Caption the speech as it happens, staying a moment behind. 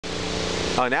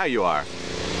Oh, now you are.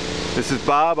 This is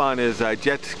Bob on his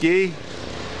jet ski.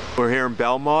 We're here in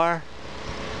Belmar,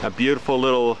 a beautiful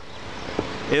little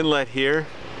inlet here,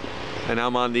 and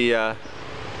I'm on the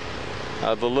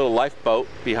little lifeboat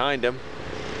behind him.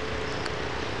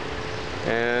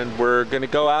 And we're gonna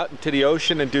go out into the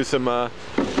ocean and do some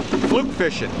fluke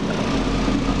fishing.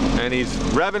 And he's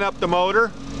revving up the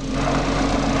motor,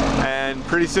 and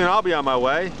pretty soon I'll be on my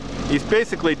way. He's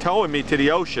basically towing me to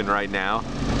the ocean right now.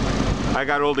 I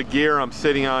got all the gear. I'm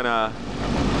sitting on a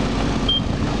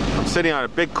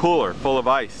big cooler full of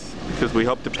ice because we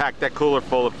hope to pack that cooler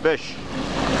full of fish.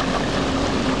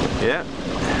 Yeah.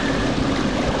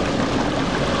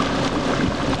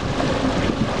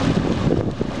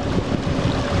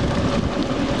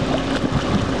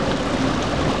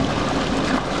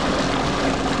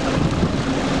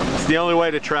 It's the only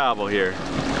way to travel here.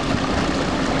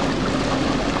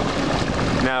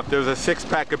 Now, if there was a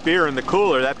 6-pack of beer in the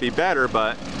cooler, that'd be better,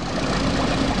 but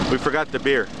we forgot the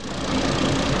beer.